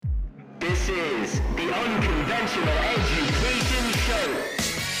This is the Unconventional Education Show.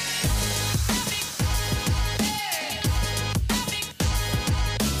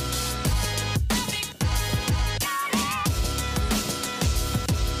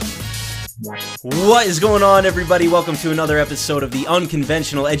 What is going on, everybody? Welcome to another episode of the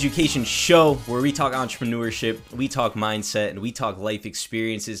Unconventional Education Show, where we talk entrepreneurship, we talk mindset, and we talk life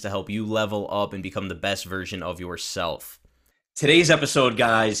experiences to help you level up and become the best version of yourself. Today's episode,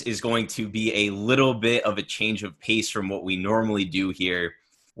 guys, is going to be a little bit of a change of pace from what we normally do here.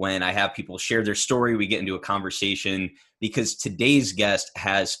 When I have people share their story, we get into a conversation, because today's guest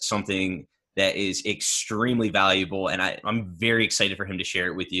has something that is extremely valuable, and I'm very excited for him to share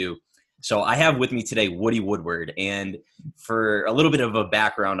it with you. So I have with me today Woodward, and for a little bit of a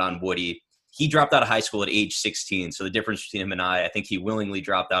background on Woody, he dropped out of high school at age 16. So the difference between him and I think he willingly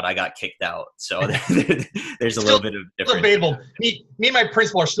dropped out. I got kicked out. So there's a little bit of difference. Debatable. Me and my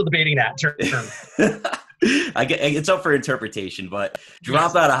principal are still debating that term. It's up for interpretation, but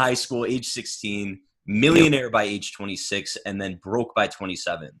dropped out of high school, age 16, millionaire by age 26, and then broke by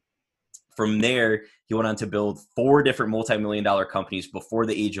 27. From there, he went on to build 4 different multi-million-dollar companies before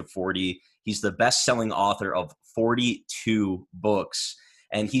the age of 40. He's the best-selling author of 42 books,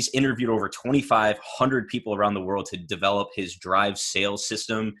 and he's interviewed over 2,500 people around the world to develop his Drive sales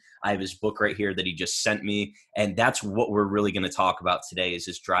system. I have his book right here that he just sent me, and that's what we're really going to talk about today, is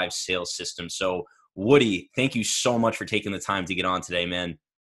his Drive sales system. So, Woody, thank you so much for taking the time to get on today, man.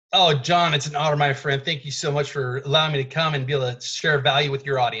 Oh, John, it's an honor, my friend. Thank you so much for allowing me to come and be able to share value with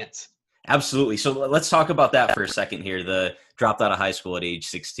your audience. Absolutely. So let's talk about that for a second here. The dropped out of high school at age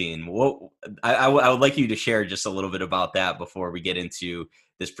 16. I would like you to share just a little bit about that before we get into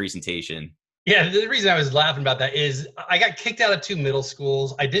this presentation. Yeah, the reason I was laughing about that is I got kicked out of 2 middle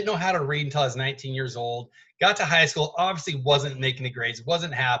schools. I didn't know how to read until I was 19 years old. Got to high school, obviously wasn't making the grades,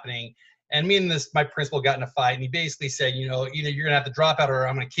 wasn't happening. And me and my principal got in a fight, and he basically said, either you're going to have to drop out or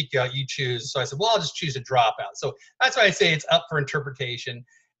I'm going to kick you out, you choose. So I said, well, I'll just choose to drop out. So that's why I say it's up for interpretation.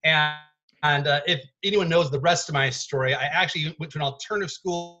 And if anyone knows the rest of my story, I actually went to an alternative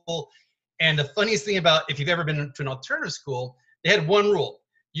school. And the funniest thing about, if you've ever been to an alternative school, they had one rule.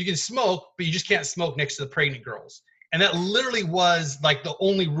 You can smoke, but you just can't smoke next to the pregnant girls. And that literally was like the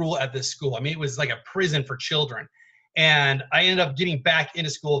only rule at this school. I mean, it was like a prison for children. And I ended up getting back into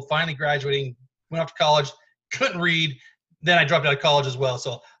school, finally graduating, went off to college, couldn't read. Then I dropped out of college as well.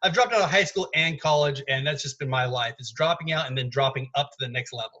 So I've dropped out of high school and college, and that's just been my life. It's dropping out and then dropping up to the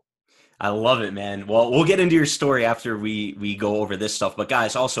next level. I love it, man. Well, we'll get into your story after we go over this stuff. But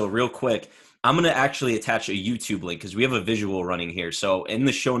guys, also real quick, I'm going to actually attach a YouTube link because we have a visual running here. So in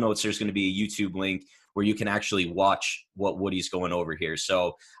the show notes, there's going to be a YouTube link where you can actually watch what Woody's going over here.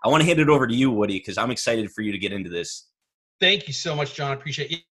 So I want to hand it over to you, Woody, because I'm excited for you to get into this. Thank you so much, John. I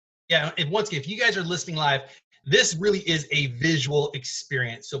appreciate it. Yeah, and once again, if you guys are listening live, this really is a visual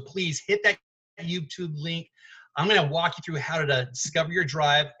experience. So please hit that YouTube link. I'm going to walk you through how to discover your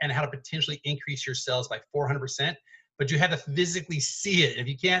drive and how to potentially increase your sales by 400%, but you have to physically see it. If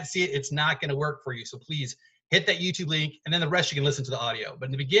you can't see it, it's not going to work for you. So please hit that YouTube link, and then the rest you can listen to the audio. But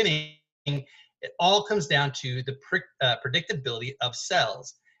in the beginning, it all comes down to the predictability of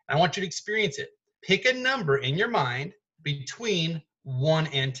sales. I want you to experience it. Pick a number in your mind between 1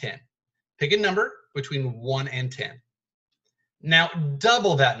 and 10. Pick a number between 1 and 10. Now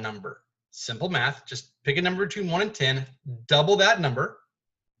double that number. Simple math, just pick a number between 1 and 10, double that number,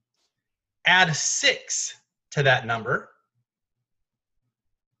 add 6 to that number.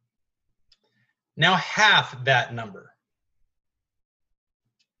 Now half that number.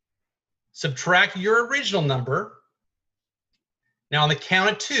 Subtract your original number. Now on the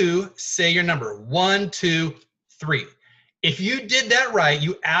count of 2, say your number, 1, 2, 3. If you did that right,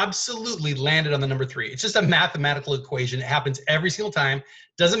 you absolutely landed on the number 3. It's just a mathematical equation. It happens every single time.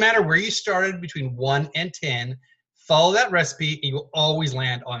 Doesn't matter where you started between 1 and 10. Follow that recipe, and you will always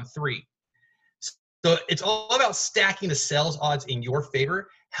land on 3. So it's all about stacking the sales odds in your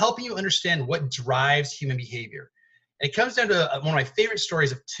favor, helping you understand what drives human behavior. And it comes down to one of my favorite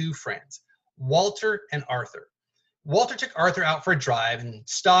stories of 2 friends, Walter and Arthur. Walter took Arthur out for a drive and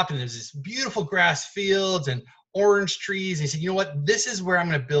stopped, and there's this beautiful grass fields and orange trees. And he said, you know what? This is where I'm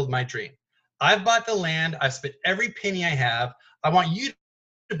going to build my dream. I've bought the land. I've spent every penny I have. I want you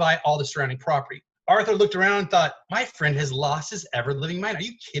to buy all the surrounding property. Arthur looked around and thought, my friend has lost his ever-living mind. Are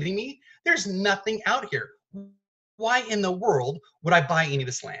you kidding me? There's nothing out here. Why in the world would I buy any of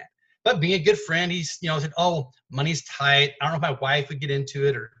this land? But being a good friend, he's, said, oh, money's tight. I don't know if my wife would get into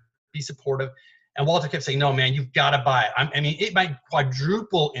it or be supportive. And Walter kept saying, no, man, you've got to buy it. I mean, it might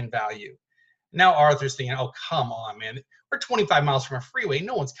quadruple in value. Now Arthur's thinking, oh, come on, man. We're 25 miles from a freeway.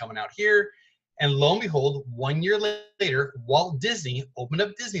 No one's coming out here. And lo and behold, 1 year later, Walt Disney opened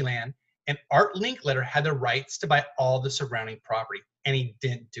up Disneyland, and Art Linkletter had the rights to buy all the surrounding property, and he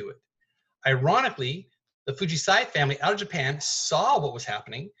didn't do it. Ironically, the Fujisai family out of Japan saw what was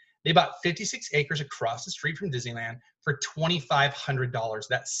happening. They bought 56 acres across the street from Disneyland for $2,500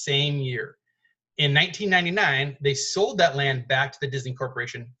 that same year. In 1999, they sold that land back to the Disney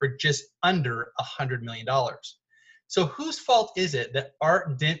Corporation for just under $100 million. So whose fault is it that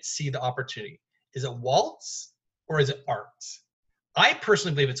Art didn't see the opportunity? Is it Walt's or is it Art's? I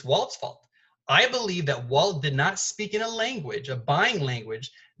personally believe it's Walt's fault. I believe that Walt did not speak in a language, a buying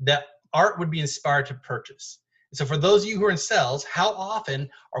language, that Art would be inspired to purchase. So for those of you who are in sales, how often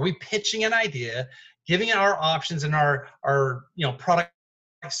are we pitching an idea, giving our options and our product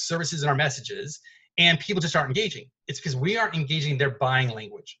services and our messages, and people just aren't engaging? It's because we aren't engaging their buying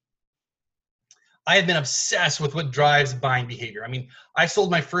language. I have been obsessed with what drives buying behavior. I mean, I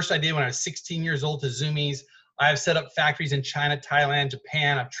sold my first idea when I was 16 years old to Zoomies. I've set up factories in China, Thailand,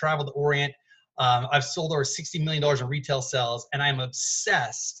 Japan. I've traveled the Orient. I've sold over $60 million in retail sales, and I'm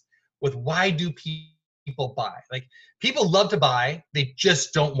obsessed with why do people buy? Like, people love to buy, they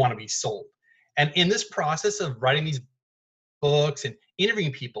just don't want to be sold. And in this process of writing these books and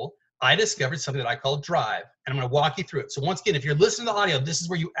interviewing people, I discovered something that I call drive, and I'm going to walk you through it. So once again, if you're listening to the audio, this is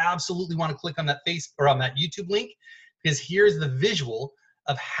where you absolutely want to click on that on that YouTube link, because here's the visual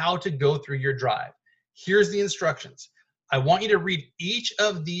of how to go through your drive. Here's the instructions. I want you to read each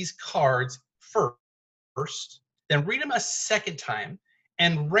of these cards first, then read them a second time,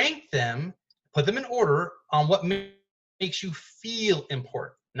 and rank them, put them in order on what makes you feel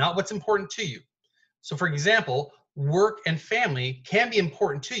important, not what's important to you. So for example, work and family can be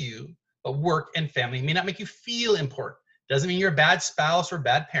important to you, but work and family may not make you feel important. Doesn't mean you're a bad spouse or a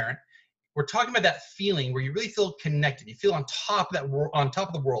bad parent. We're talking about that feeling where you really feel connected. You feel on top of that world, on top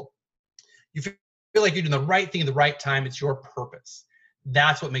of the world. You feel like you're doing the right thing at the right time. It's your purpose.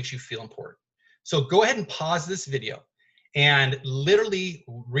 That's what makes you feel important. So go ahead and pause this video and literally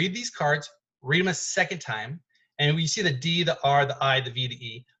read these cards, read them a second time. And when you see the D, the R, the I, the V, the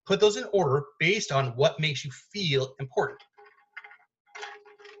E, put those in order based on what makes you feel important.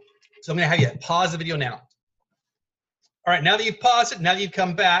 So I'm going to have you pause the video now. All right, now that you've paused it, now that you've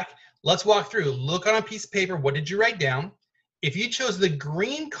come back, let's walk through. Look on a piece of paper. What did you write down? If you chose the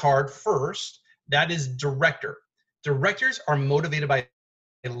green card first, that is director. Directors are motivated by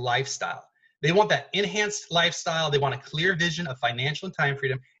a lifestyle. They want that enhanced lifestyle. They want a clear vision of financial and time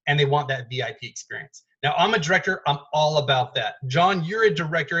freedom, and they want that VIP experience. Now, I'm a director. I'm all about that. John, you're a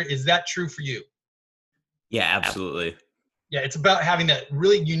director. Is that true for you? Yeah, absolutely. Yeah, it's about having that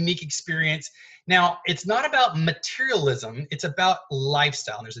really unique experience. Now, it's not about materialism. It's about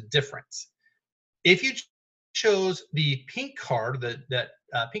lifestyle. And there's a difference. If you chose the pink card, that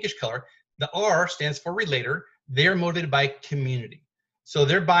pinkish color, the R stands for relator. They're motivated by community. So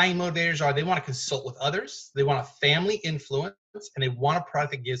their buying motivators are they want to consult with others, they want a family influence, and they want a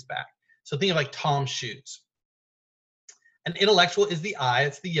product that gives back. So think of like Tom's shoes. An intellectual is the I,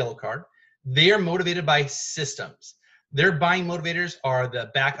 it's the yellow card. They are motivated by systems. Their buying motivators are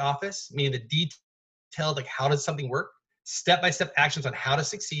the back office, meaning the detailed, like how does something work, step-by-step actions on how to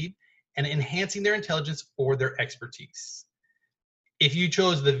succeed, and enhancing their intelligence or their expertise. If you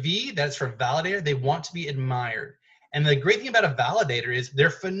chose the V, that's for validator, they want to be admired. And the great thing about a validator is they're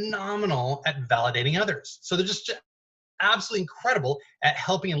phenomenal at validating others. So they're just absolutely incredible at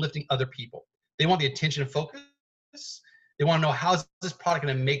helping and lifting other people. They want the attention and focus. They want to know how's this product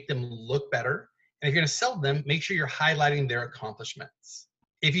going to make them look better. And if you're going to sell them, make sure you're highlighting their accomplishments.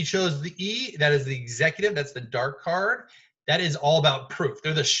 If you chose the E, that is the executive, that's the dark card. That is all about proof.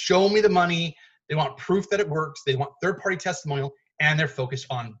 They're the show me the money. They want proof that it works. They want third-party testimonial, and they're focused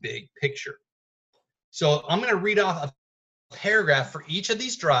on big picture. So I'm going to read off a paragraph for each of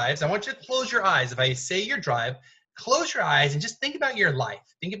these drives. I want you to close your eyes. If I say your drive, close your eyes and just think about your life.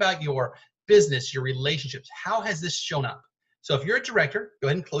 Think about your business, your relationships. How has this shown up? So if you're a director, go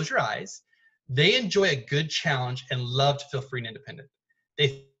ahead and close your eyes. They enjoy a good challenge and love to feel free and independent.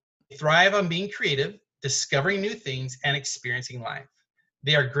 They thrive on being creative, discovering new things, and experiencing life.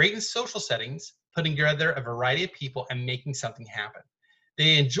 They are great in social settings, putting together a variety of people and making something happen.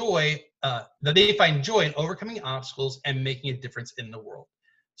 They find joy in overcoming obstacles and making a difference in the world.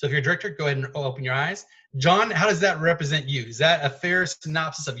 So if you're a director, go ahead and open your eyes. John, how does that represent you? Is that a fair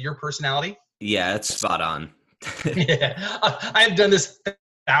synopsis of your personality? Yeah, it's spot on. Yeah, I've done this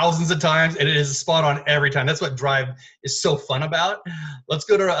thousands of times, and it is spot on every time. That's what drive is so fun about. Let's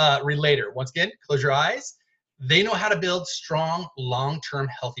go to relator. Once again, close your eyes. They know how to build strong, long-term,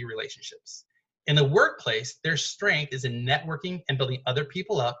 healthy relationships. In the workplace, their strength is in networking and building other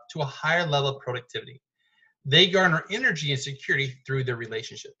people up to a higher level of productivity. They garner energy and security through their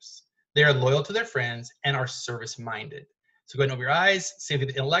relationships. They are loyal to their friends and are service-minded. So go ahead and open your eyes. Same thing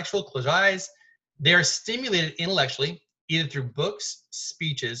with the intellectual, close your eyes. They are stimulated intellectually, either through books,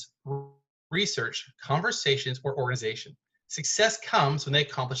 speeches, research, conversations, or organization. Success comes when they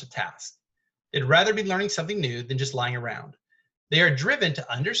accomplish a task. They'd rather be learning something new than just lying around. They are driven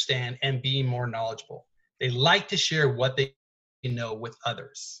to understand and be more knowledgeable. They like to share what they know with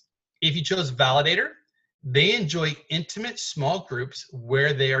others. If you chose validator, they enjoy intimate small groups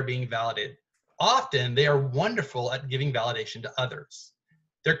where they are being validated. Often, they are wonderful at giving validation to others.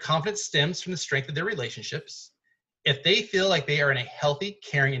 Their confidence stems from the strength of their relationships. If they feel like they are in a healthy,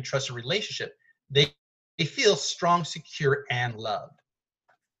 caring, and trusted relationship, they feel strong, secure, and loved.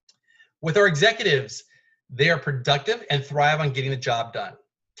 With our executives, they are productive and thrive on getting the job done,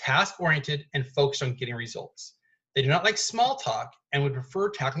 task-oriented and focused on getting results. They do not like small talk and would prefer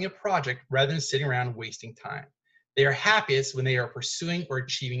tackling a project rather than sitting around wasting time. They are happiest when they are pursuing or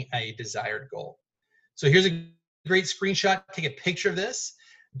achieving a desired goal. So here's a great screenshot. Take a picture of this.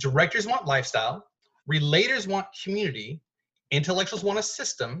 Directors want lifestyle. Relators want community. Intellectuals want a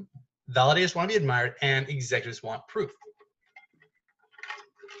system. Validators want to be admired. And executives want proof.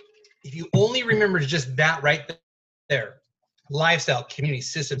 If you only remember just that right there, lifestyle, community,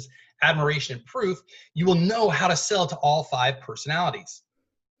 systems, admiration, and proof, you will know how to sell to all 5 personalities.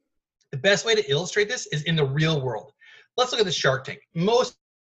 The best way to illustrate this is in the real world. Let's look at the Shark Tank. Most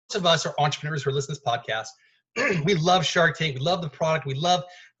of us are entrepreneurs who are listening to this podcast. We love Shark Tank. We love the product. We love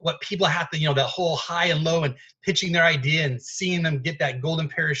what people have to, that whole high and low and pitching their idea and seeing them get that golden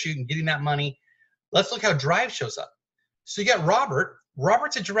parachute and getting that money. Let's look how Drive shows up. So you got Robert.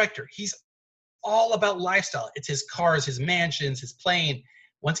 Robert's a director. He's all about lifestyle. It's his cars, his mansions, his plane.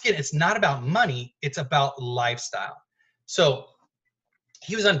 Once again, it's not about money. It's about lifestyle. So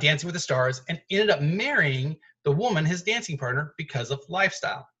he was on Dancing with the Stars and ended up marrying the woman, his dancing partner, because of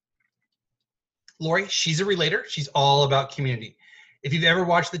lifestyle. Lori, she's a relator. She's all about community. If you've ever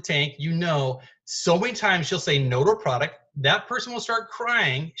watched The Tank, you know so many times she'll say no to a product. That person will start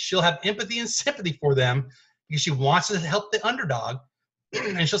crying. She'll have empathy and sympathy for them because she wants to help the underdog.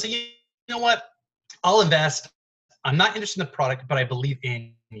 And she'll say, you know what? I'll invest. I'm not interested in the product, but I believe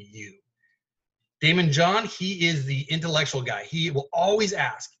in you. Damon John, he is the intellectual guy. He will always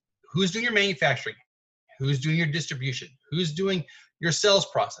ask, who's doing your manufacturing? Who's doing your distribution? Who's doing your sales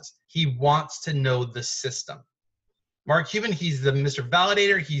process? He wants to know the system. Mark Cuban, he's the Mr.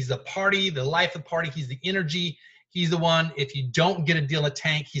 Validator. He's the party, the life of the party. He's the energy. He's the one, if you don't get a deal in the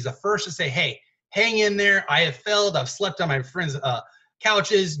tank, he's the first to say, hey, hang in there. I have failed. I've slept on my friends'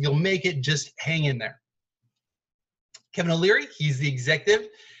 couches. You'll make it. Just hang in there. Kevin O'Leary, he's the executive.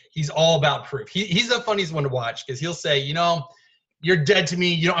 He's all about proof. He's the funniest one to watch because he'll say, you're dead to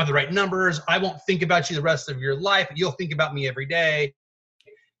me. You don't have the right numbers. I won't think about you the rest of your life. You'll think about me every day.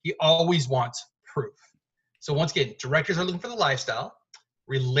 He always wants proof. So once again, directors are looking for the lifestyle.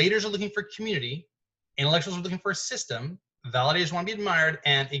 Relators are looking for community. Intellectuals are looking for a system. Validators want to be admired.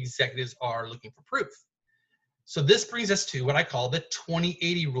 And executives are looking for proof. So this brings us to what I call the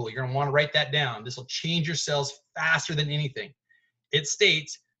 20-80 rule. You're going to want to write that down. This will change your sales faster than anything. It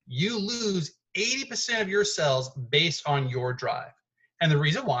states you lose 80% of your sales based on your drive. And the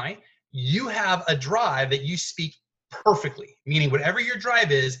reason why, you have a drive that you speak perfectly, meaning whatever your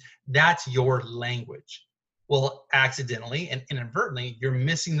drive is, that's your language. Well, accidentally and inadvertently, you're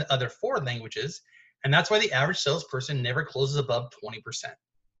missing the other 4 languages. And that's why the average salesperson never closes above 20%.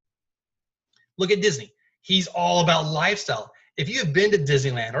 Look at Disney. He's all about lifestyle. If you have been to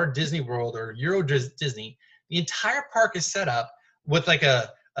Disneyland or Disney World or Euro Disney, the entire park is set up with like a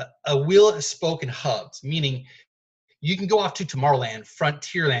wheel and spoke and hubs, meaning you can go off to Tomorrowland,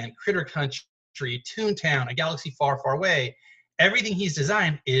 Frontierland, Critter Country, Toontown, a galaxy far, far away. Everything he's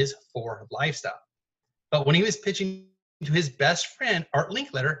designed is for lifestyle. But when he was pitching to his best friend, Art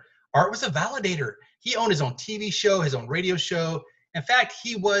Linkletter, Art was a validator. He owned his own TV show, his own radio show. In fact,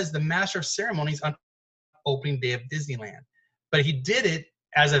 he was the master of ceremonies on opening day of Disneyland. But he did it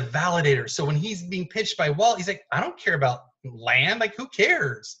as a validator. So when he's being pitched by Walt, he's like, I don't care about land. Like, who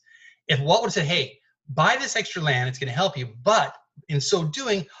cares? If Walt would have said, hey, buy this extra land, it's going to help you. But in so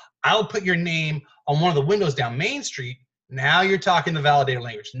doing, I'll put your name on one of the windows down Main Street. Now you're talking the validator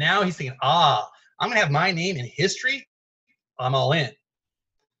language. Now he's thinking, I'm going to have my name in history. I'm all in.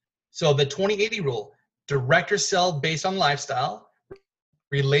 So the 20-80 rule, directors sell based on lifestyle.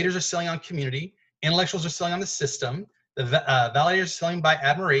 Relators are selling on community. Intellectuals are selling on the system. The validators are selling by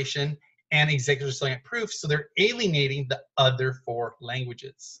admiration. And executives are selling at proof. So they're alienating the other 4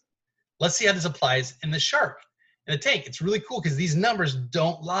 languages. Let's see how this applies in the shark, in the tank. It's really cool because these numbers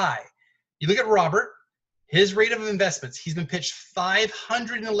don't lie. You look at Robert, his rate of investments, he's been pitched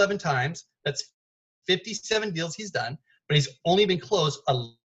 511 times. That's 57 deals he's done, but he's only been closed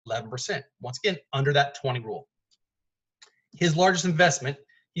 11%. Once again, under that 20 rule. His largest investment,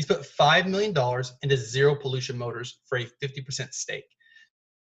 he's put $5 million into Zero Pollution Motors for a 50% stake.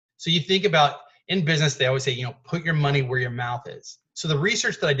 So you think about, in business, they always say, you know, put your money where your mouth is. So the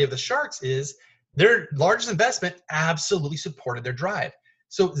research that I did with the Sharks is their largest investment absolutely supported their drive.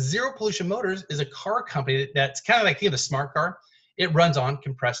 So Zero Pollution Motors is a car company that's kind of like, think of a smart car. It runs on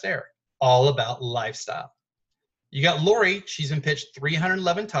compressed air, all about lifestyle. You got Lori, she's been pitched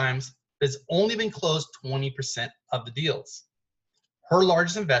 311 times, but has only been closed 20% of the deals. Her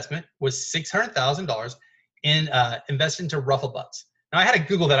largest investment was $600,000 in invested into Ruffle Butts. Now I had to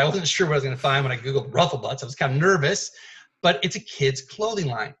Google that. I wasn't sure what I was going to find when I Googled Ruffle Butts. I was kind of nervous, but it's a kid's clothing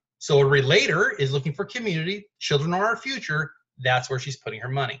line. So a relator is looking for community. Children are our future. That's where she's putting her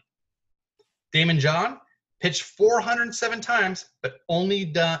money. Damon John pitched 407 times, but only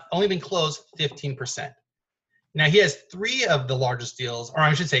been closed 15%. Now he has three of the largest deals, or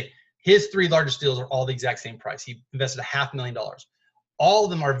I should say his three largest deals are all the exact same price. He invested $500,000. All of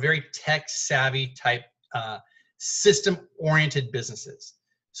them are very tech savvy type system-oriented businesses.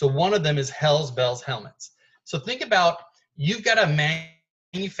 So one of them is Hells Bells Helmets. So think about, you've got to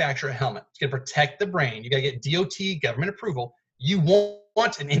manufacture a helmet. It's going to protect the brain. You got to get DOT, government approval. You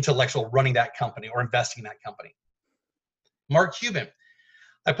want an intellectual running that company or investing in that company. Mark Cuban.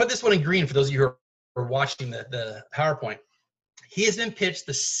 I put this one in green for those of you who are watching the PowerPoint. He has been pitched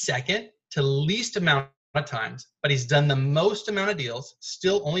the second to least amount of times, but he's done the most amount of deals,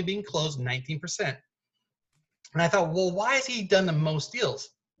 still only being closed 19%. And I thought, well, why has he done the most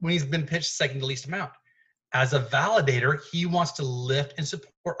deals when he's been pitched second to least amount? As a validator, he wants to lift and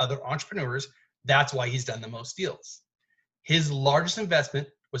support other entrepreneurs. That's why he's done the most deals. His largest investment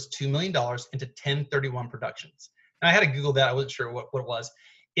was $2 million into 1031 Productions. And I had to Google that. I wasn't sure what it was.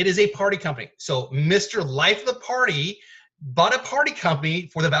 It is a party company. So Mr. Life of the Party bought a party company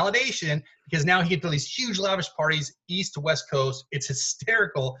for the validation because now he can throw these huge lavish parties east to west coast. It's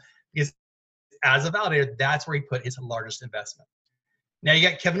hysterical because as a validator, that's where he put his largest investment. Now you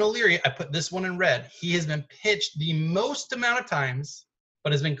got Kevin O'Leary. I put this one in red. He has been pitched the most amount of times,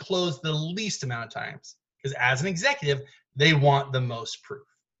 but has been closed the least amount of times because as an executive, they want the most proof.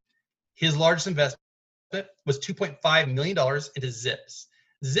 His largest investment was $2.5 million into Zips.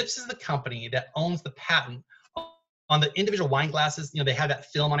 Zips is the company that owns the patent on the individual wine glasses. You know, they have that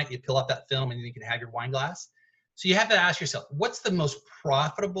film on it. You peel off that film and you can have your wine glass. So you have to ask yourself, what's the most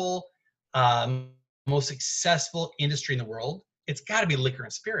profitable, most successful industry in the world? It's got to be liquor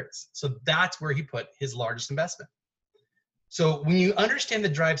and spirits. So that's where he put his largest investment. So when you understand the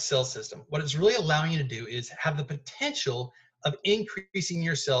drive sales system, what it's really allowing you to do is have the potential of increasing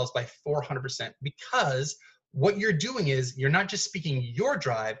your sales by 400%, because what you're doing is you're not just speaking your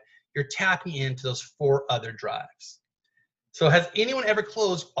drive, you're tapping into those 4 other drives. So has anyone ever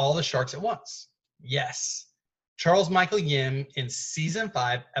closed all the sharks at once? Yes. Charles Michael Yim in season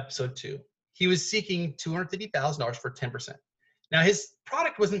 5, episode 2. He was seeking $250,000 for 10%. Now his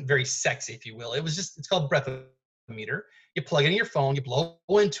product wasn't very sexy, if you will. It's called breathometer. You plug it in your phone, you blow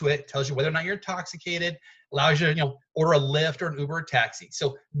into it, tells you whether or not you're intoxicated, allows you to, order a Lyft or an Uber or taxi.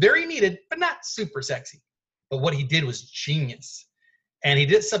 So very needed, but not super sexy. But what he did was genius. And he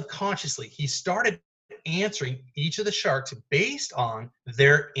did it subconsciously. He started answering each of the sharks based on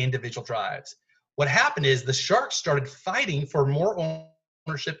their individual drives. What happened is the sharks started fighting for more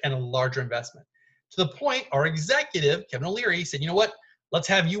ownership and a larger investment. To the point, our executive, Kevin O'Leary, said, you know what? Let's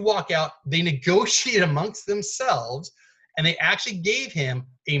have you walk out. They negotiated amongst themselves, and they actually gave him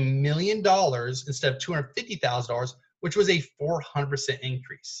 $1 million instead of $250,000, which was a 400%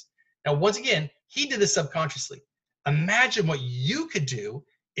 increase. Now, once again, he did this subconsciously. Imagine what you could do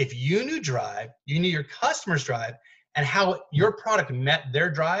if you knew drive, you knew your customer's drive, and how your product met their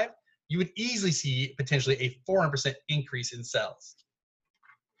drive. You would easily see potentially a 400% increase in sales.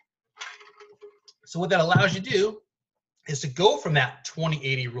 So what that allows you to do is to go from that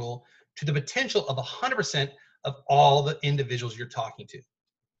 20-80 rule to the potential of 100% of all the individuals you're talking to.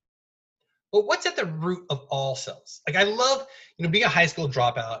 But what's at the root of all sales? Like I love, being a high school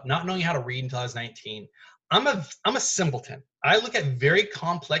dropout, not knowing how to read until I was 19. I'm a simpleton. I look at very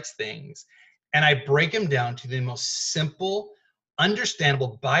complex things and I break them down to the most simple,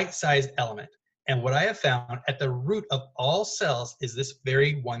 understandable, bite-sized element. And what I have found at the root of all sales is this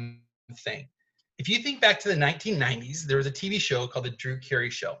very one thing. If you think back to the 1990s, there was a TV show called The Drew Carey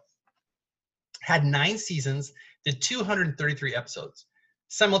Show. Had 9 seasons, did 233 episodes.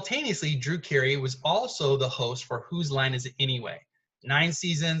 Simultaneously, Drew Carey was also the host for Whose Line Is It Anyway? 9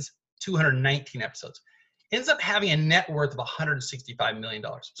 seasons, 219 episodes. Ends up having a net worth of $165 million.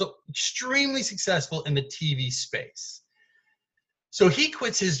 So extremely successful in the TV space. So he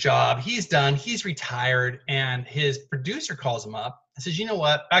quits his job. He's done. He's retired. And his producer calls him up and says, you know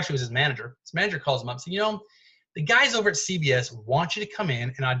what? Actually, it was his manager. His manager calls him up and says, you know, the guys over at CBS want you to come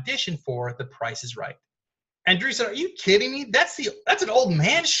in and audition for The Price is Right. And Drew said, are you kidding me? That's an old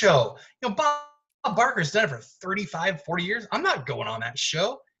man show. You know, Bob Barker's done it for 35, 40 years. I'm not going on that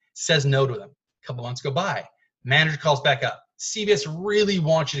show. Says no to them. A couple months go by. Manager calls back up. CBS really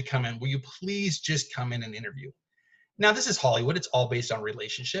wants you to come in. Will you please just come in and interview? Now, this is Hollywood. It's all based on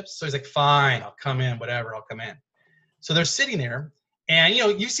relationships. So he's like, fine, I'll come in, whatever, I'll come in. So they're sitting there, and, you know,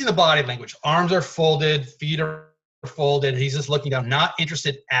 you've seen the body language. Arms are folded, feet are folded. He's just looking down, not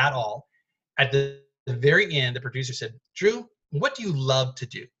interested at all. At the very end, the producer said, Drew, what do you love to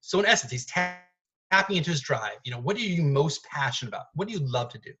do? So in essence, he's tapping into his drive. You know, what are you most passionate about? What do you love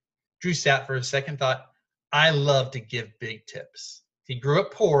to do? Drew sat for a second, thought, I love to give big tips. He grew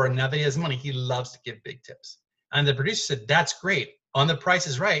up poor, and now that he has money, he loves to give big tips. And the producer said, that's great. On The Price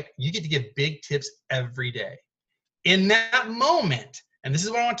is Right, you get to give big tips every day. In that moment, and this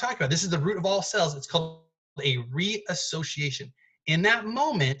is what I want to talk about, this is the root of all sales. It's called a reassociation. In that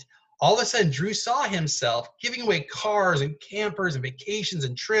moment, all of a sudden, Drew saw himself giving away cars and campers and vacations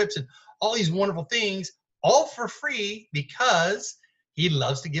and trips and all these wonderful things, all for free, because he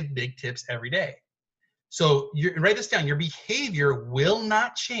loves to give big tips every day. So write this down. Your behavior will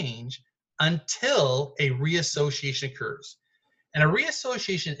not change until a reassociation occurs. And a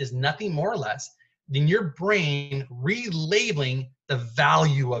reassociation is nothing more or less than your brain relabeling the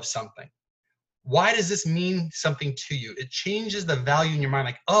value of something. Why does this mean something to you? It changes the value in your mind,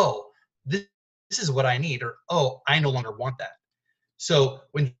 like, oh, this is what I need, or, oh, I no longer want that. So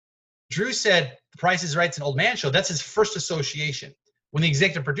when Drew said The Price is Right's an old man show, that's his first association. When the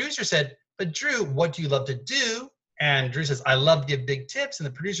executive producer said, but Drew, what do you love to do? And Drew says, I love to give big tips. And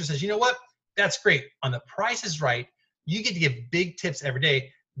the producer says, you know what? That's great. On The Price is Right, you get to give big tips every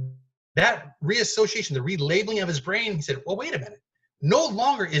day. That reassociation, the relabeling of his brain, he said, well, wait a minute. No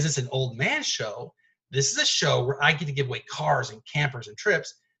longer is this an old man show. This is a show where I get to give away cars and campers and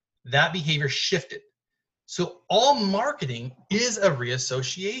trips. That behavior shifted. So all marketing is a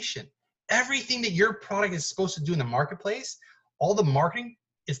reassociation. Everything that your product is supposed to do in the marketplace, all the marketing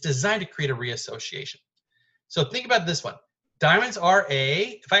is designed to create a reassociation. So think about this one. Diamonds are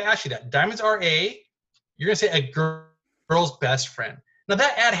if I ask you that, diamonds are you're going to say a girl's best friend. Now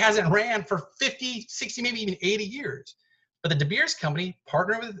that ad hasn't ran for 50, 60, maybe even 80 years. But the De Beers company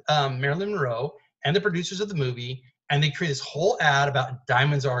partnered with Marilyn Monroe and the producers of the movie, and they created this whole ad about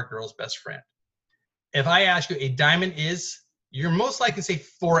diamonds are a girl's best friend. If I ask you a diamond is, you're most likely to say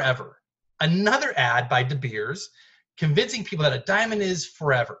forever. Another ad by De Beers convincing people that a diamond is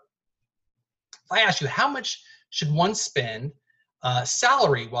forever. If I ask you, how much should one spend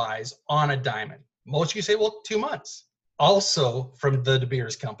salary-wise on a diamond? Most of you say, well, 2 months. Also from the De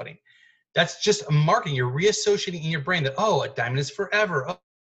Beers company. That's just a marketing. You're reassociating in your brain that, oh, a diamond is forever.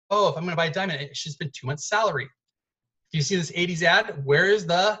 Oh, if I'm going to buy a diamond, it should spend 2 months' salary. Do you see this 80s ad? Where is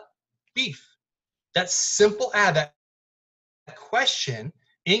the beef? That simple ad, that question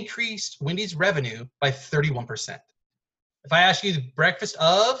increased Wendy's revenue by 31%. If I ask you the breakfast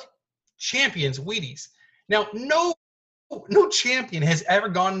of champions, Wheaties. Now, no champion has ever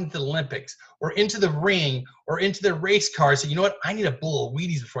gone into the Olympics or into the ring or into the race car and said, you know what, I need a bowl of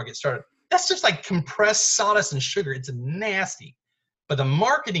Wheaties before I get started. That's just like compressed sawdust and sugar. It's nasty. But the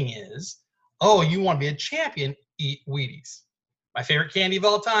marketing is, oh, you want to be a champion, eat Wheaties. My favorite candy of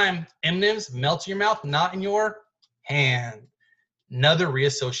all time, M&M's, melts in your mouth, not in your hand. Another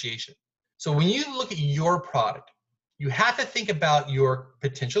reassociation. So when you look at your product, you have to think about your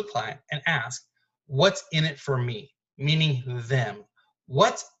potential client and ask, what's in it for me? Meaning them.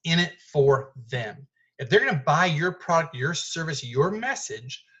 What's in it for them? If they're going to buy your product, your service, your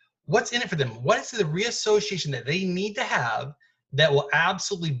message, what's in it for them? What is the reassociation that they need to have that will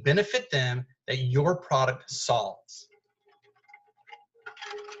absolutely benefit them that your product solves?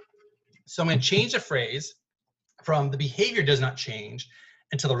 So I'm going to change the phrase from the behavior does not change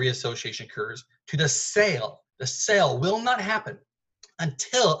until the reassociation occurs to the sale. The sale will not happen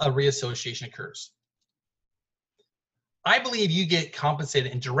until a reassociation occurs. I believe you get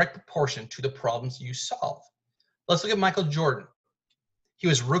compensated in direct proportion to the problems you solve. Let's look at Michael Jordan. He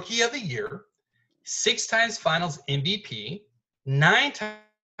was Rookie of the Year, 6 times Finals MVP,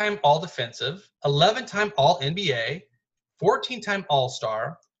 9-time All-Defensive, 11-time All-NBA, 14-time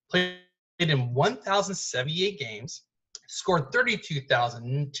All-Star, played in 1,078 games, scored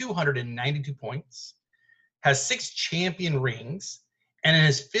 32,292 points, has 6 champion rings, and in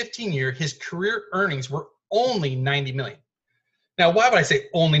his 15-year, his career earnings were only 90 million. Now, why would I say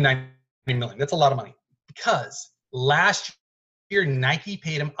only 90 million? That's a lot of money. Because last year, Nike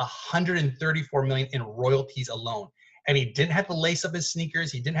paid him 134 million in royalties alone. And he didn't have to lace up his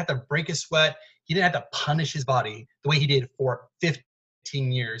sneakers. He didn't have to break his sweat. He didn't have to punish his body the way he did for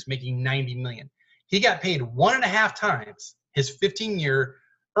 15 years, making 90 million. He got paid 1.5 times his 15-year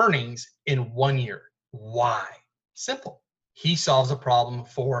earnings in 1 year. Why? Simple. He solves a problem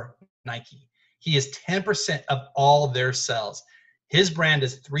for Nike. He is 10% of all of their sales. His brand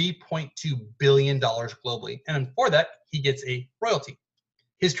is $3.2 billion globally. And for that, he gets a royalty.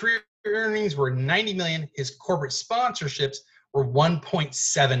 His career earnings were 90 million. His corporate sponsorships were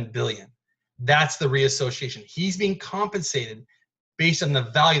 1.7 billion. That's the reassociation. He's being compensated based on the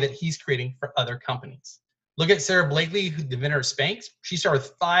value that he's creating for other companies. Look at Sarah Blakely, who the inventor of Spanx. She started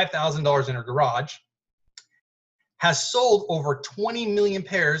with $5,000 in her garage, has sold over 20 million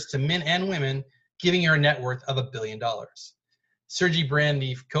pairs to men and women, giving her a net worth of $1 billion. Sergey Brin,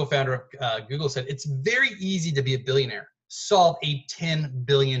 the co-founder of Google, said, it's very easy to be a billionaire. Solve a $10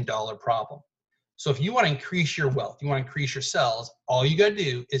 billion problem. So if you want to increase your wealth, you want to increase your sales, all you got to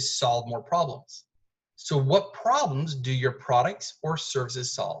do is solve more problems. So what problems do your products or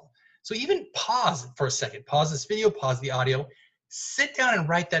services solve? So even pause for a second, pause this video, pause the audio, sit down and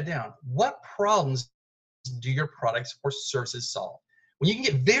write that down. What problems do your products or services solve? When you can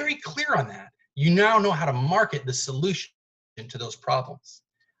get very clear on that, you now know how to market the solution to those problems.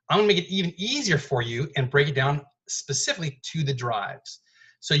 I'm going to make it even easier for you and break it down specifically to the drives.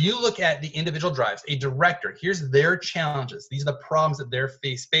 So you look at the individual drives, a director, here's their challenges. These are the problems that they're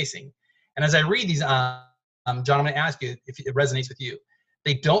facing. And as I read these, John, I'm going to ask you if it resonates with you.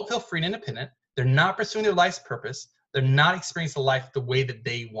 They don't feel free and independent. They're not pursuing their life's purpose. They're not experiencing life the way that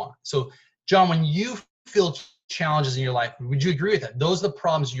they want. So John, when you feel challenges in your life, would you agree with that? Those are the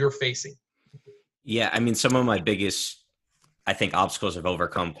problems you're facing. Yeah, I mean, some of my biggest, I think, obstacles I've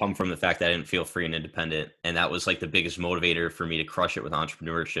overcome come from the fact that I didn't feel free and independent. And that was like the biggest motivator for me to crush it with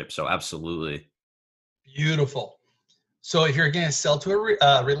entrepreneurship. So absolutely. Beautiful. So if you're going to sell to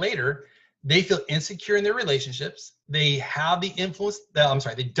a relator, they feel insecure in their relationships. They have the influence,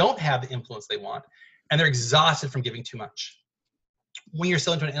 they don't have the influence they want, and they're exhausted from giving too much. When you're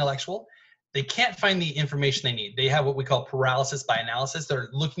selling to an intellectual, they can't find the information they need. They have what we call paralysis by analysis. They're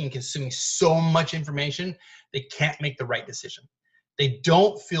looking and consuming so much information, they can't make the right decision. They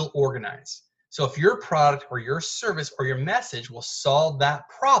don't feel organized. So if your product or your service or your message will solve that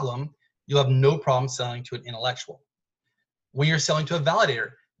problem, you'll have no problem selling to an intellectual. When you're selling to a validator,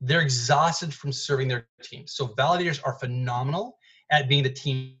 they're exhausted from serving their team. So validators are phenomenal at being the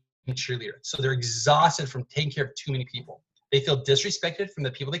team cheerleader. So they're exhausted from taking care of too many people. They feel disrespected from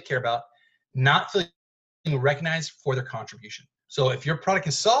the people they care about, not feeling recognized for their contribution. So if your product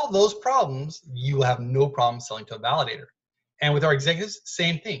can solve those problems, you will have no problem selling to a validator. And with our executives,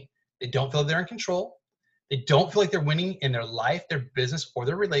 same thing. They don't feel they're in control. They don't feel like they're winning in their life, their business, or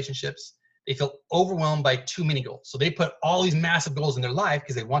their relationships. They feel overwhelmed by too many goals. So they put all these massive goals in their life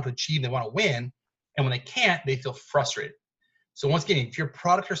because they want to achieve, they want to win. And when they can't, they feel frustrated. So once again, if your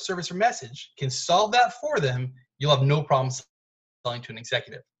product or service or message can solve that for them, you'll have no problem selling to an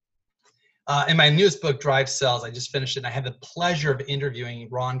executive. In my newest book, Drive Sales, I just finished it, and I had the pleasure of interviewing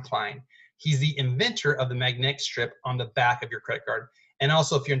Ron Klein. He's the inventor of the magnetic strip on the back of your credit card, and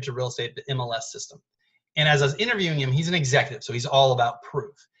also, if you're into real estate, the MLS system. And as I was interviewing him, he's an executive, so he's all about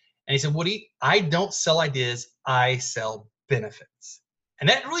proof. And he said, Woody, I don't sell ideas, I sell benefits. And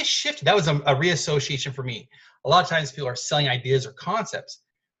that really shifted. That was a reassociation for me. A lot of times people are selling ideas or concepts.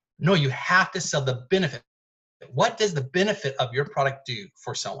 No, you have to sell the benefit. What does the benefit of your product do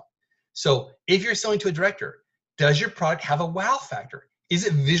for someone? So if you're selling to a director, does your product have a wow factor? Is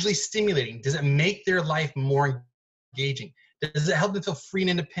it visually stimulating? Does it make their life more engaging? Does it help them feel free and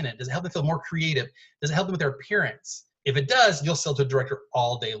independent? Does it help them feel more creative? Does it help them with their appearance? If it does, you'll sell to a director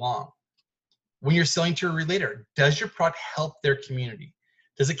all day long. When you're selling to a relator, does your product help their community?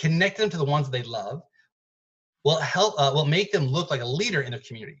 Does it connect them to the ones they love? Will it help? Will it make them look like a leader in their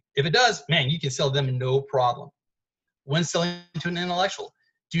community? If it does, man, you can sell them no problem. When selling to an intellectual,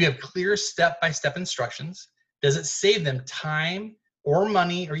 do you have clear step-by-step instructions? Does it save them time or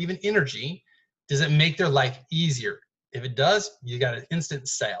money or even energy? Does it make their life easier? If it does, you got an instant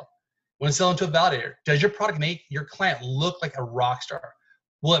sale. When selling to a validator, does your product make your client look like a rock star?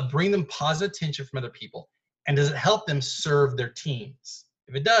 Will it bring them positive attention from other people? And does it help them serve their teams?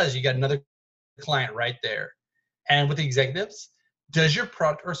 If it does, you got another client right there. And with the executives, does your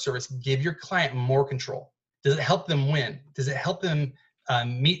product or service give your client more control? Does it help them win? Does it help them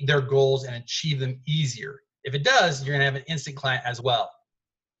meet their goals and achieve them easier? If it does, you're gonna have an instant client as well.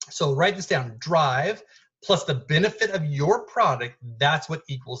 So write this down, drive plus the benefit of your product, that's what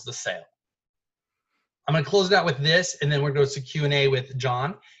equals the sale. I'm gonna close it out with this, and then we're gonna go to Q&A with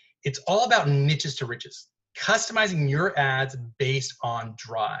John. It's all about niches to riches, customizing your ads based on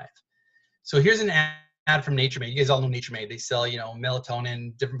drive. So here's an ad from Nature Made. You guys all know Nature Made. They sell,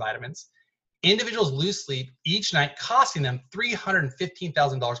 melatonin, different vitamins. Individuals lose sleep each night, costing them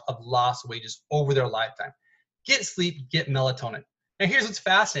 $315,000 of lost wages over their lifetime. Get sleep, get melatonin. Now here's what's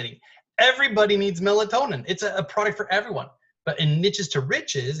fascinating. Everybody needs melatonin. It's a product for everyone. But in Niches to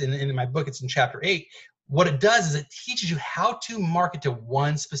Riches, in my book, it's in chapter 8, what it does is it teaches you how to market to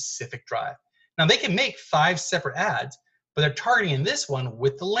one specific drive. Now they can make 5 separate ads, but they're targeting in this one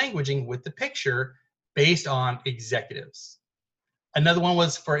with the languaging, with the picture, based on executives. Another one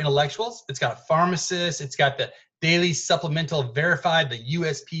was for intellectuals. It's got a pharmacist. It's got the daily supplemental verified, the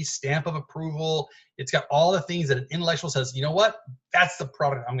USP stamp of approval. It's got all the things that an intellectual says, you know what? That's the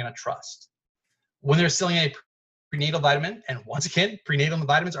product I'm going to trust. When they're selling a prenatal vitamin, and once again, prenatal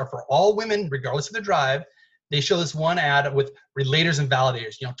vitamins are for all women, regardless of their drive. They show this one ad with relators and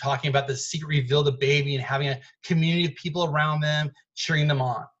validators, talking about the secret reveal to baby and having a community of people around them, cheering them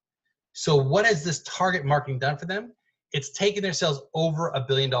on. So what has this target marketing done for them? It's taken their sales over $1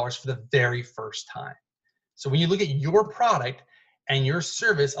 billion for the very first time. So when you look at your product and your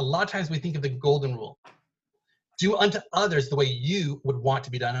service, a lot of times we think of the golden rule. Do unto others the way you would want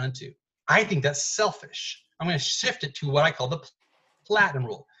to be done unto. I think that's selfish. I'm going to shift it to what I call the platinum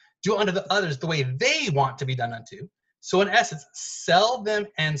rule. Do unto the others the way they want to be done unto. So in essence, sell them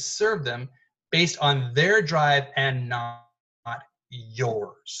and serve them based on their drive and not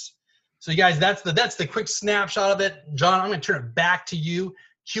yours. So you guys, that's the quick snapshot of it. John, I'm going to turn it back to you,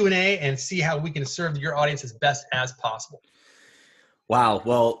 Q&A, and see how we can serve your audience as best as possible. Wow.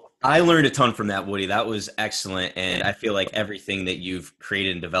 Well, I learned a ton from that, Woody. That was excellent. And I feel like everything that you've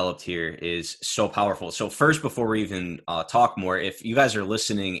created and developed here is so powerful. So first, before we even talk more, if you guys are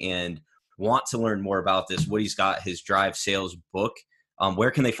listening and want to learn more about this, Woody's got his Drive Sales book. Where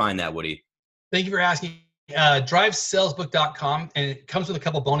can they find that, Woody? Thank you for asking. DriveSalesBook.com, and it comes with a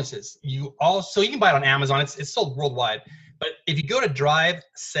couple bonuses. You can buy it on Amazon. It's sold worldwide. But if you go to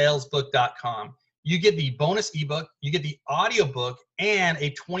DriveSalesBook.com, you get the bonus ebook, you get the audiobook, and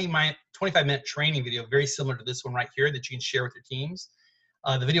a 25-minute training video, very similar to this one right here that you can share with your teams.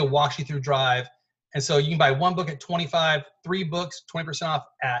 The video walks you through Drive. And so you can buy one book at $25, 3 books, 20% off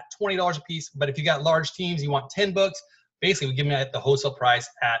at $20 a piece. But if you got large teams, you want 10 books, basically we give them at the wholesale price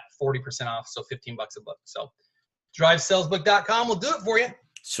at 40% off, so $15 a book. So DriveSalesBook.com will do it for you.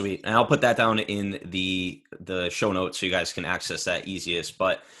 Sweet. And I'll put that down in the show notes so you guys can access that easiest.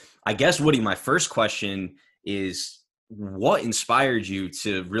 But I guess, Woody, my first question is, what inspired you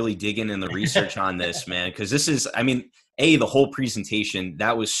to really dig in the research on this, man? Because this is, the whole presentation,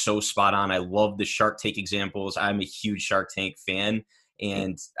 that was so spot on. I love the Shark Tank examples. I'm a huge Shark Tank fan,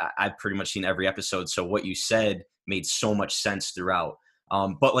 and I've pretty much seen every episode. So what you said made so much sense throughout.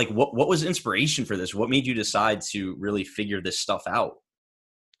 But like, what was the inspiration for this? What made you decide to really figure this stuff out?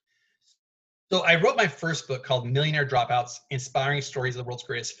 So I wrote my first book called Millionaire Dropouts, Inspiring Stories of the World's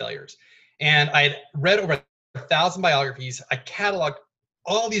Greatest Failures. And I had read over 1,000 biographies. I cataloged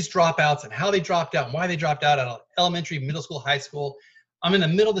all these dropouts and how they dropped out and why they dropped out of elementary, middle school, high school. I'm in the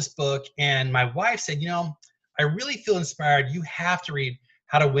middle of this book, and my wife said, I really feel inspired. You have to read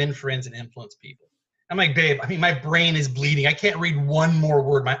How to Win Friends and Influence People. I'm like, babe, my brain is bleeding. I can't read one more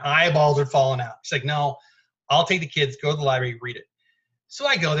word. My eyeballs are falling out. She's like, no, I'll take the kids, go to the library, read it. So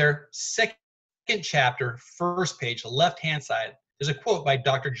I go there, second chapter, first page, left-hand side, there's a quote by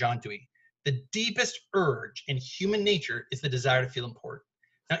Dr. John Dewey. The deepest urge in human nature is the desire to feel important.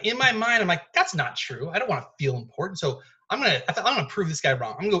 Now, in my mind, I'm like, that's not true. I don't want to feel important. So I'm gonna prove this guy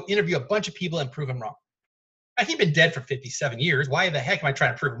wrong. I'm gonna go interview a bunch of people and prove him wrong. He's been dead for 57 years. Why the heck am I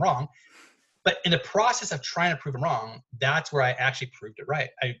trying to prove him wrong? But in the process of trying to prove him wrong, that's where I actually proved it right.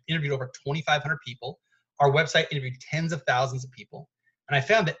 I interviewed over 2,500 people. Our website interviewed tens of thousands of people. And I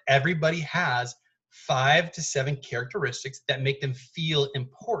found that everybody has 5 to 7 characteristics that make them feel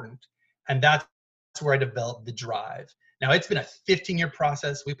important. And that's where I developed the drive. Now, it's been a 15-year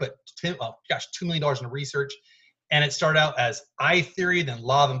process. We put $2 million into research. And it started out as I theory, then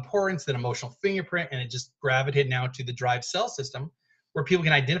law of importance, then emotional fingerprint. And it just gravitated now to the drive cell system, where people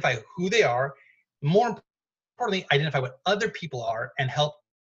can identify who they are. More importantly, identify what other people are and help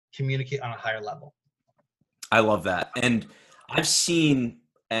communicate on a higher level. I love that. And I've seen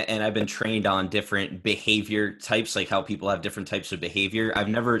and I've been trained on different behavior types, like how people have different types of behavior. I've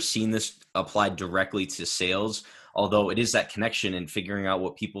never seen this applied directly to sales, although it is that connection and figuring out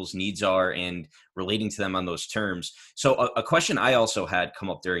what people's needs are and relating to them on those terms. So a question I also had come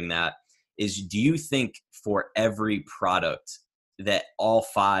up during that is, do you think for every product that all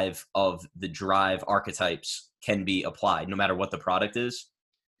 5 of the drive archetypes can be applied, no matter what the product is?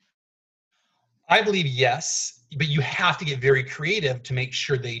 I believe yes, but you have to get very creative to make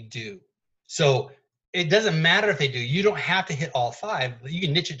sure they do. So it doesn't matter if they do. You don't have to hit all 5. You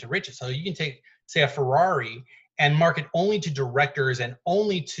can niche it to riches. So you can take, say, a Ferrari and market only to directors and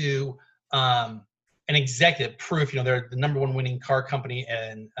only to an executive. Proof, they're the #1 winning car company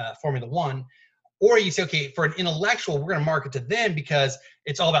in Formula One. Or you say, okay, for an intellectual, we're going to market to them because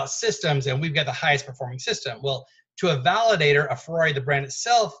it's all about systems and we've got the highest performing system. Well, to a validator, a Ferrari, the brand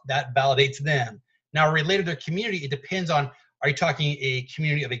itself, that validates them. Now, related to their community, it depends on, are you talking a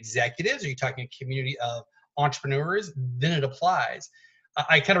community of executives? Are you talking a community of entrepreneurs? Then it applies.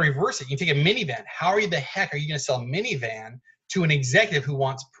 I kind of reverse it. You can take a minivan. How the heck are you going to sell a minivan to an executive who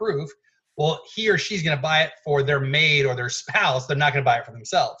wants proof? Well, he or she's going to buy it for their maid or their spouse. They're not going to buy it for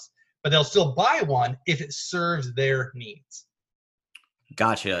themselves, but they'll still buy one if it serves their needs.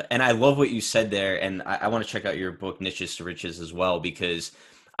 Gotcha. And I love what you said there. And I want to check out your book, Niches to Riches, as well, because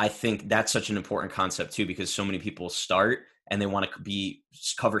I think that's such an important concept too, because so many people start and they want to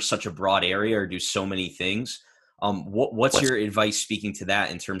cover such a broad area or do so many things. What's your advice speaking to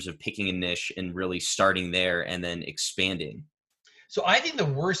that in terms of picking a niche and really starting there and then expanding? So I think the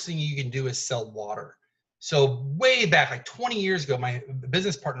worst thing you can do is sell water. So way back, like 20 years ago, my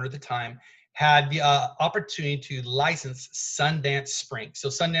business partner at the time had the opportunity to license Sundance Springs. So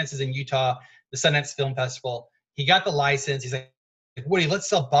Sundance is in Utah, the Sundance Film Festival. He got the license. He's like, Woody, let's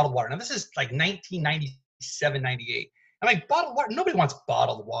sell bottled water. Now this is like 1997, 98. I'm like, bottled water? Nobody wants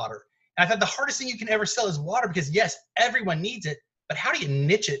bottled water. And I thought the hardest thing you can ever sell is water because yes, everyone needs it, but how do you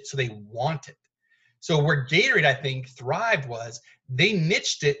niche it so they want it? So where Gatorade, I think, thrived was they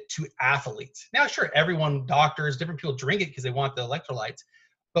niched it to athletes. Now, sure, everyone, doctors, different people drink it because they want the electrolytes.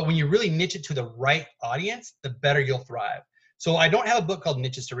 But when you really niche it to the right audience, the better you'll thrive. So I don't have a book called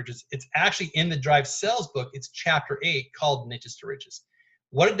Niches to Riches. It's actually in the Drive Sales book. It's chapter 8 called Niches to Riches.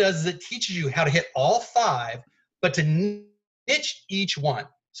 What it does is it teaches you how to hit all 5, but to niche each one.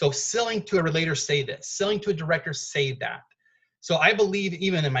 So selling to a relator, say this. Selling to a director, say that. So I believe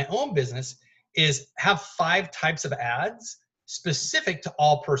even in my own business is have 5 types of ads specific to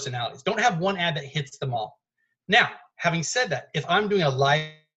all personalities. Don't have one ad that hits them all. Now, having said that, if I'm doing a live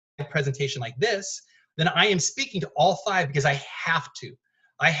presentation like this, then I am speaking to all 5 because I have to.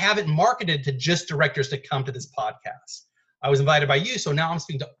 I haven't marketed to just directors to come to this podcast. I was invited by you, so now I'm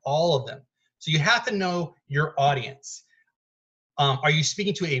speaking to all of them. So you have to know your audience. Are you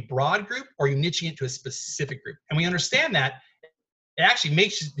speaking to a broad group or are you niching it to a specific group? And we understand that it actually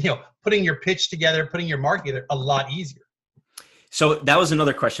makes, putting your pitch together, putting your market together a lot easier. So that was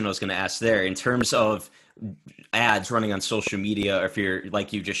another question I was going to ask there in terms of ads running on social media, or if you're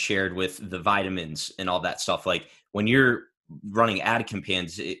like you just shared with the vitamins and all that stuff, like when you're running ad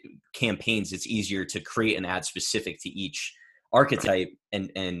campaigns, it's easier to create an ad specific to each archetype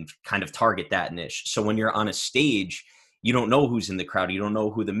and kind of target that niche. So when you're on a stage, you don't know who's in the crowd. You don't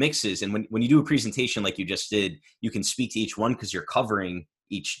know who the mix is. And when you do a presentation like you just did, you can speak to each one because you're covering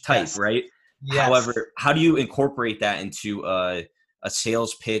each type, yes. Right? Yes. However, how do you incorporate that into a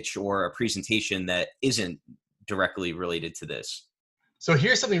sales pitch or a presentation that isn't directly related to this? So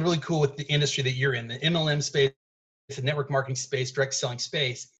here's something really cool with the industry that you're in, the MLM space, the network marketing space, direct selling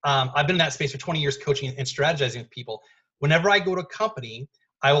space. I've been in that space for 20 years coaching and strategizing with people. Whenever I go to a company,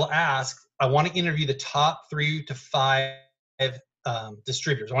 I will ask, I want to interview the top 3 to 5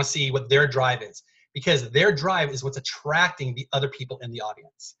 distributors. I want to see what their drive is, because their drive is what's attracting the other people in the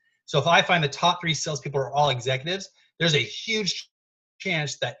audience. So if I find the top 3 salespeople are all executives, there's a huge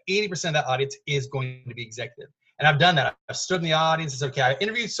chance that 80% of that audience is going to be executive. And I've done that. I've stood in the audience and said, okay, I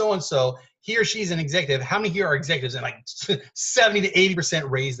interviewed so-and-so. He or she's an executive. How many here are executives? And like 70 to 80%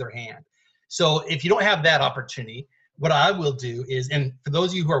 raise their hand. So if you don't have that opportunity, what I will do is, and for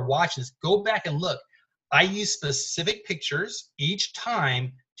those of you who are watching this, go back and look. I use specific pictures each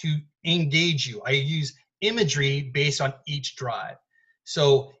time to engage you. I use imagery based on each drive.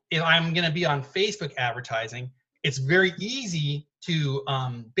 So if I'm going to be on Facebook advertising, it's very easy to,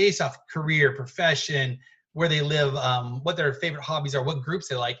 based off career, profession, where they live, what their favorite hobbies are, what groups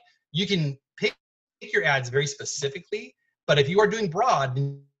they like, you can pick your ads very specifically. But if you are doing broad,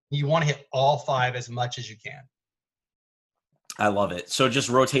 then you want to hit all 5 as much as you can. I love it. So just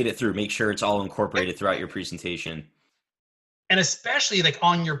rotate it through, make sure it's all incorporated throughout your presentation. And especially like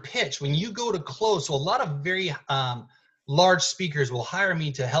on your pitch, when you go to close, so a lot of very large speakers will hire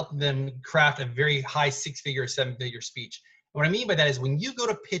me to help them craft a very high 6-figure, 7-figure speech. And what I mean by that is when you go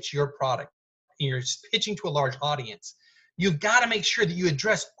to pitch your product and you're pitching to a large audience, you've got to make sure that you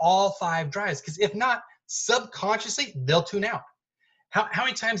address all 5 drives, because if not, subconsciously, they'll tune out. How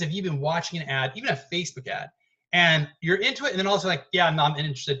many times have you been watching an ad, even a Facebook ad, and you're into it, and then also like, yeah, no, I'm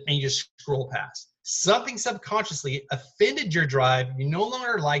interested, and you just scroll past. Something subconsciously offended your drive. You no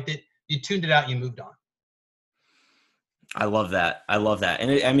longer liked it. You tuned it out. You moved on. I love that. I love that.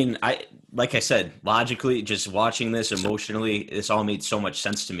 And I mean, like I said, logically, just watching this emotionally, this all made so much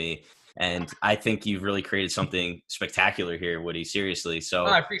sense to me. And I think you've really created something spectacular here, Woody, seriously. So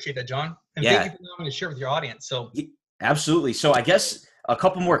I appreciate that, John. And yeah, thank you for allowing me to share with your audience. So absolutely. So I guess a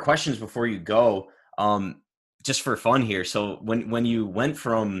couple more questions before you go, just for fun here. So when you went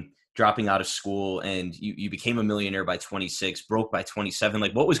from dropping out of school and you became a millionaire by 26, broke by 27,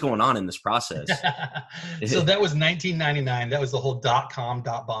 like what was going on in this process? So that was 1999. That was the whole .com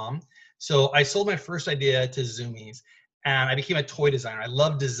bomb. So I sold my first idea to Zoomies, and I became a toy designer. I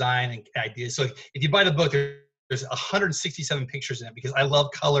love design and ideas. So if you buy the book, there's 167 pictures in it because I love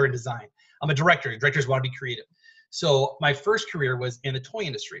color and design. I'm a director. Directors want to be creative. So my first career was in the toy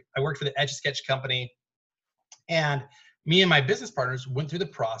industry. I worked for the Etch-a-Sketch company, and me and my business partners went through the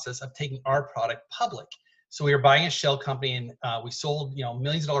process of taking our product public. So we were buying a shell company, and we sold,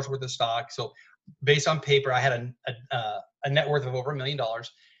 millions of dollars worth of stock. So based on paper, I had a net worth of over $1 million.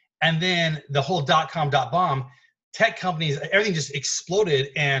 And then the whole .com bomb, tech companies, everything just exploded.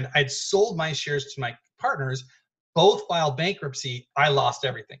 And I'd sold my shares to my partners, both filed bankruptcy. I lost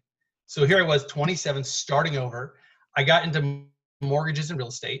everything. So here I was, 27, starting over. I got into mortgages and real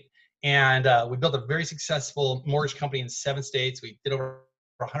estate. And we built a very successful mortgage company in 7 states. We did over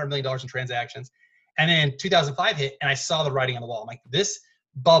 $100 million in transactions. And then 2005 hit, and I saw the writing on the wall. I'm like, this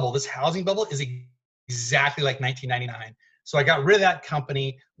bubble, this housing bubble is exactly like 1999. So I got rid of that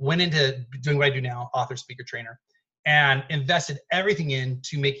company, went into doing what I do now, author, speaker, trainer, and invested everything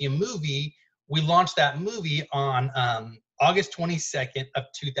into making a movie. We launched that movie on August 22nd of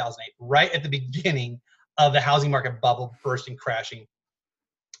 2008, right at the beginning of the housing market bubble bursting, crashing.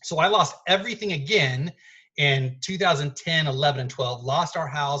 So I lost everything again in 2010, 11, and 12, lost our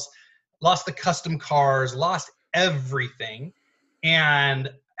house, lost the custom cars, lost everything,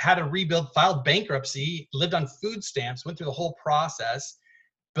 and had to rebuild, filed bankruptcy, lived on food stamps, went through the whole process,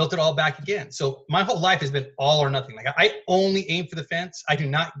 built it all back again. So my whole life has been all or nothing. Like I only aim for the fence. I do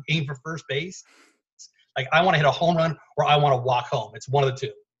not aim for first base. Like I want to hit a home run or I want to walk home. It's one of the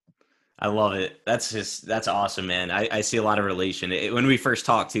two. I love it. That's awesome, man. I see a lot of relation. When we first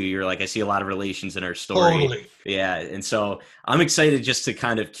talked to you, you're like, I see a lot of relations in our story. Totally. Yeah. And so I'm excited just to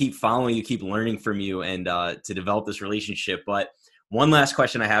kind of keep following you, keep learning from you, and to develop this relationship. But one last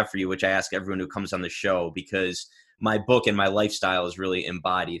question I have for you, which I ask everyone who comes on the show, because my book and my lifestyle is really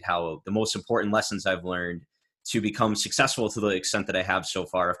embodied how the most important lessons I've learned to become successful to the extent that I have so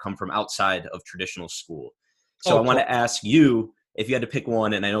far have come from outside of traditional school. So I want to ask you, if you had to pick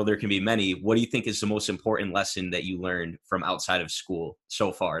one, and I know there can be many, what do you think is the most important lesson that you learned from outside of school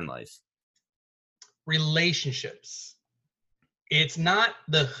so far in life? Relationships. It's not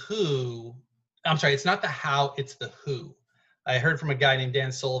the who. I'm sorry, it's not the how, it's the who. I heard from a guy named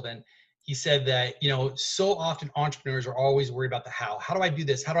Dan Sullivan. He said that, so often entrepreneurs are always worried about the how. How do I do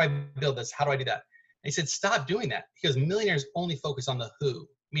this? How do I build this? How do I do that? And he said, stop doing that, because millionaires only focus on the who,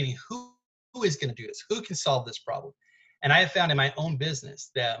 meaning who is going to do this? Who can solve this problem? And I have found in my own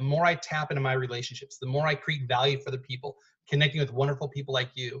business that the more I tap into my relationships, the more I create value for the people, connecting with wonderful people like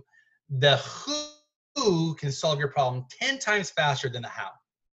you, the who can solve your problem 10 times faster than the how.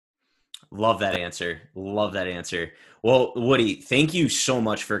 Love that answer. Love that answer. Well, Woody, thank you so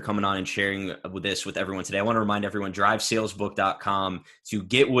much for coming on and sharing this with everyone today. I want to remind everyone, drivesalesbook.com to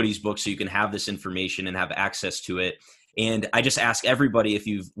get Woody's book so you can have this information and have access to it. And I just ask everybody, if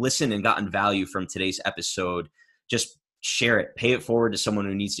you've listened and gotten value from today's episode, just share it, pay it forward to someone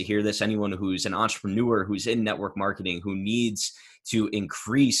who needs to hear this. Anyone who's an entrepreneur, who's in network marketing, who needs to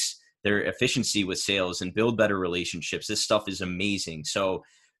increase their efficiency with sales and build better relationships. This stuff is amazing. So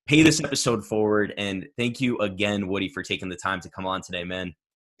pay this episode forward. And thank you again, Woody, for taking the time to come on today, man.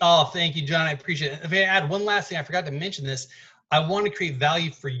 Oh, thank you, John. I appreciate it. If I add one last thing, I forgot to mention this. I want to create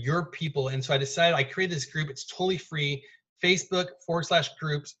value for your people. And so I decided I created this group. It's totally free.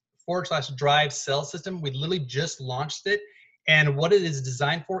 Facebook.com/groups/drive sales system. We literally just launched it. And what it is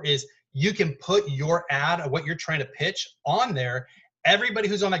designed for is you can put your ad of what you're trying to pitch on there. Everybody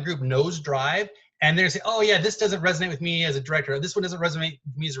who's on that group knows Drive. And they're saying, oh yeah, this doesn't resonate with me as a director. This one doesn't resonate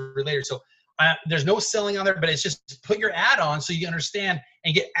with me as a relator. So There's no selling on there, but it's just put your ad on so you understand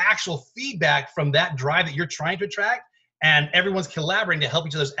and get actual feedback from that drive that you're trying to attract. And everyone's collaborating to help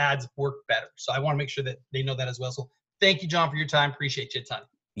each other's ads work better. So I want to make sure that they know that as well. So thank you, John, for your time. Appreciate you a ton.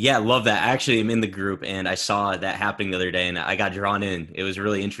 Yeah, love that. Actually, I'm in the group and I saw that happening the other day and I got drawn in. It was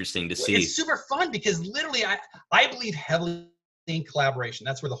really interesting to see. It's super fun because literally I believe heavily in collaboration.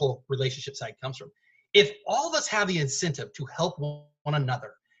 That's where the whole relationship side comes from. If all of us have the incentive to help one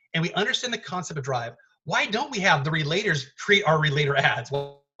another and we understand the concept of drive, why don't we have the relators create our relator ads?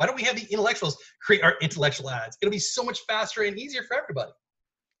 Well, why don't we have the intellectuals create our intellectual ads? It'll be so much faster and easier for everybody.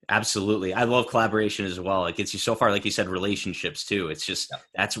 Absolutely. I love collaboration as well. It gets you so far, like you said, relationships too. It's just,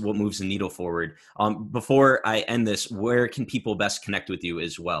 that's what moves the needle forward. Before I end this, where can people best connect with you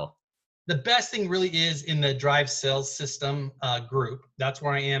as well? The best thing really is in the Drive Sales System group. That's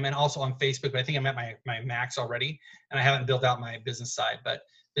where I am. And also on Facebook, but I think I'm at my max already and I haven't built out my business side, but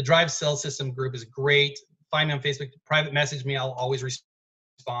the Drive Sales System group is great. Find me on Facebook, private message me. I'll always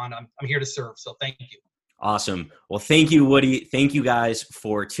respond. I'm here to serve. So thank you. Awesome. Well, thank you, Woody. Thank you guys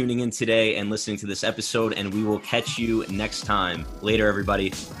for tuning in today and listening to this episode, and we will catch you next time. Later,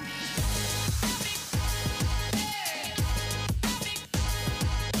 everybody.